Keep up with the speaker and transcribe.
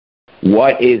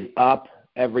What is up,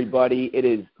 everybody? It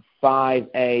is 5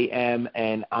 a.m.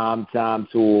 and I'm Tom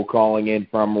Toole calling in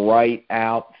from right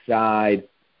outside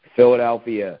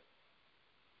Philadelphia.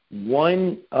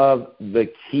 One of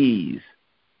the keys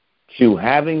to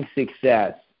having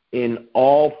success in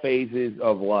all phases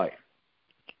of life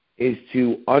is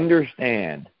to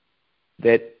understand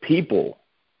that people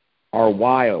are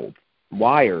wired,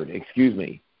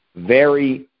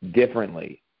 very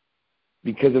differently.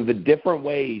 Because of the different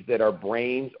ways that our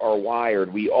brains are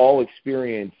wired, we all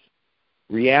experience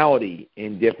reality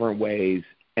in different ways,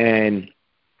 and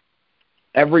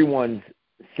everyone's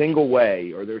single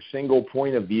way or their single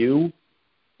point of view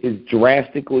is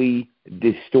drastically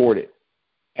distorted.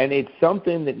 And it's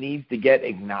something that needs to get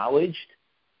acknowledged,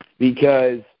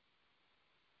 because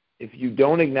if you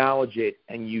don't acknowledge it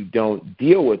and you don't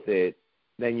deal with it,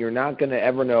 then you're not going to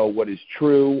ever know what is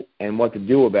true and what to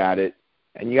do about it.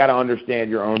 And you got to understand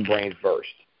your own brain first.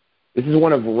 This is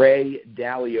one of Ray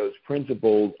Dalio's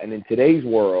principles, and in today's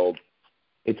world,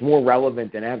 it's more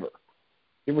relevant than ever.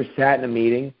 You ever sat in a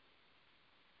meeting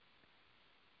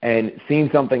and seen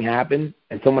something happen,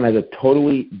 and someone has a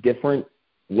totally different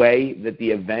way that the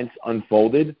events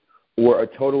unfolded, or a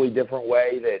totally different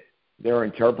way that they're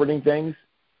interpreting things?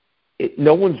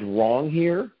 No one's wrong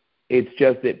here. It's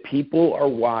just that people are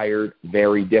wired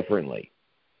very differently.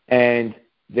 And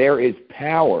there is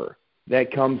power that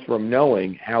comes from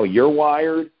knowing how you're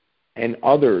wired and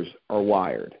others are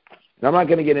wired. And I'm not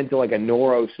going to get into like a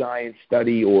neuroscience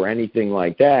study or anything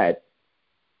like that.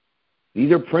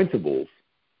 These are principles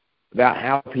about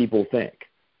how people think.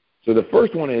 So the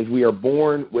first one is we are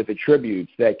born with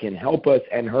attributes that can help us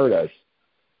and hurt us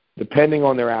depending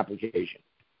on their application.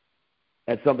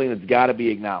 That's something that's got to be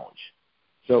acknowledged.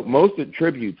 So most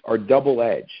attributes are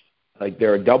double-edged. Like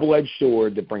they're a double-edged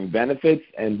sword that bring benefits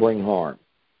and bring harm.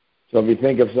 So if you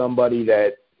think of somebody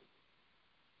that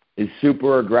is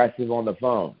super aggressive on the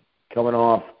phone, coming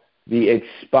off the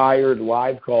expired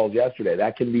live calls yesterday,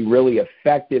 that can be really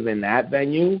effective in that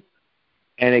venue,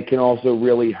 and it can also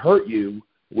really hurt you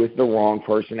with the wrong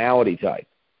personality type.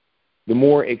 The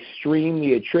more extreme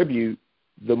the attribute,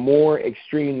 the more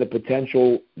extreme the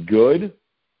potential good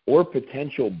or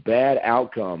potential bad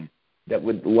outcome that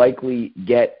would likely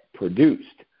get produced.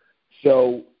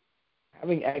 So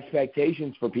having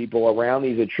expectations for people around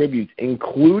these attributes,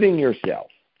 including yourself,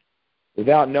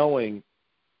 without knowing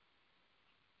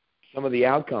some of the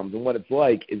outcomes and what it's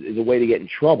like is a way to get in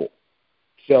trouble.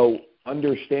 So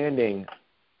understanding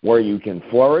where you can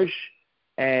flourish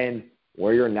and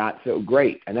where you're not so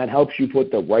great. And that helps you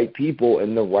put the right people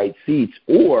in the right seats,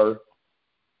 or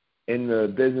in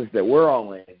the business that we're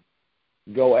all in,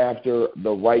 go after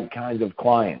the right kinds of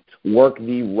clients, work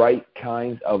the right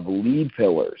kinds of lead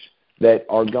pillars that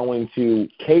are going to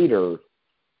cater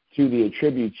to the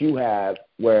attributes you have,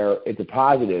 where it's a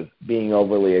positive being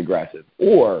overly aggressive.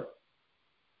 Or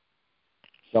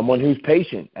someone who's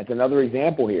patient. That's another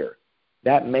example here.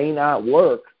 That may not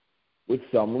work with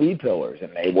some lead pillars.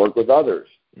 It may work with others,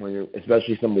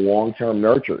 especially some long-term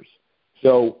nurtures.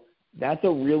 So that's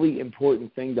a really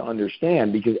important thing to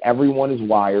understand, because everyone is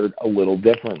wired a little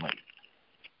differently.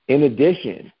 In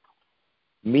addition,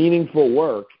 meaningful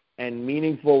work and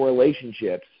meaningful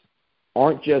relationships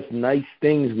aren't just nice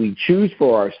things we choose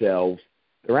for ourselves.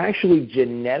 They're actually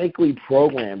genetically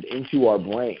programmed into our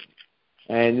brain.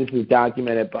 And this is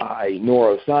documented by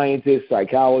neuroscientists,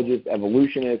 psychologists,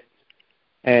 evolutionists,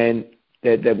 and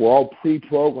that we're all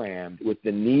pre-programmed with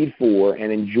the need for and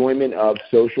enjoyment of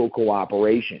social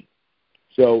cooperation.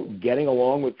 So getting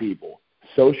along with people,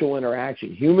 social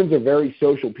interaction. Humans are very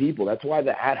social people. That's why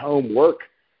the at-home work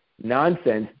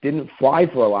nonsense didn't fly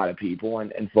for a lot of people,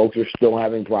 and folks are still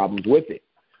having problems with it.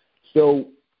 So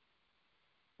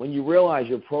when you realize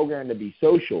you're programmed to be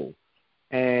social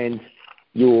and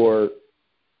you're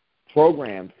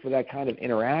programmed for that kind of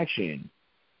interaction,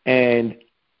 and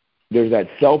there's that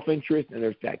self-interest and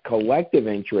there's that collective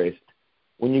interest,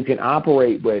 when you can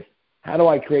operate with, how do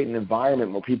I create an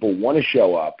environment where people want to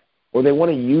show up, or they want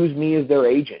to use me as their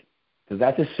agent? Because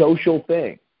that's a social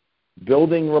thing.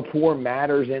 Building rapport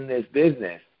matters in this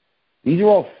business. These are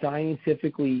all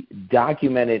scientifically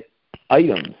documented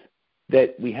items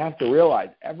that we have to realize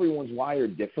everyone's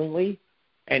wired differently.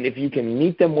 And if you can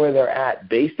meet them where they're at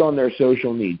based on their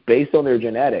social needs, based on their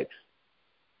genetics,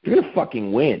 you're going to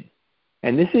fucking win.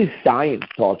 And this is science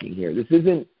talking here. This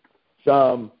isn't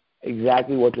some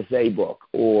exactly what to say book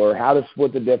or how to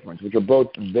split the difference, which are both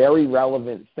very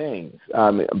relevant things,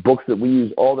 books that we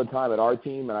use all the time at our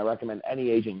team, and I recommend any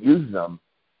agent use them.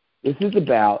 This is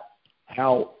about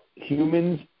how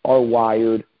humans are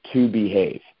wired to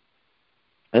behave.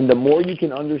 And the more you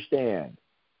can understand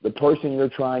the person you're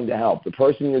trying to help, the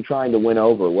person you're trying to win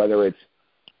over, whether it's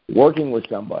working with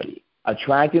somebody,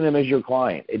 attracting them as your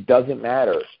client, it doesn't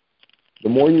matter. The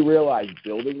more you realize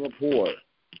building rapport,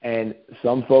 and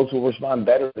some folks will respond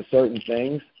better to certain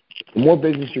things, the more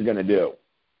business you're going to do.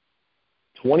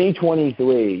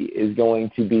 2023 is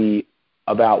going to be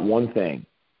about one thing.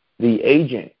 The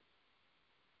agent,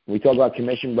 we talk about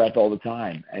commission breadth all the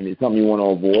time, and it's something you want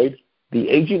to avoid. The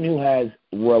agent who has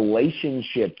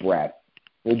relationship breadth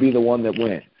will be the one that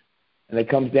wins. And it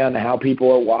comes down to how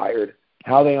people are wired,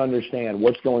 how they understand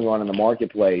what's going on in the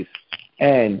marketplace,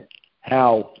 and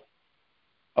how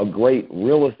a great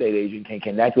real estate agent can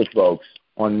connect with folks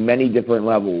on many different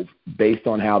levels based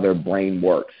on how their brain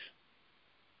works.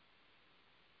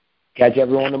 Catch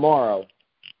everyone tomorrow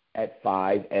at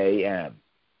 5 a.m.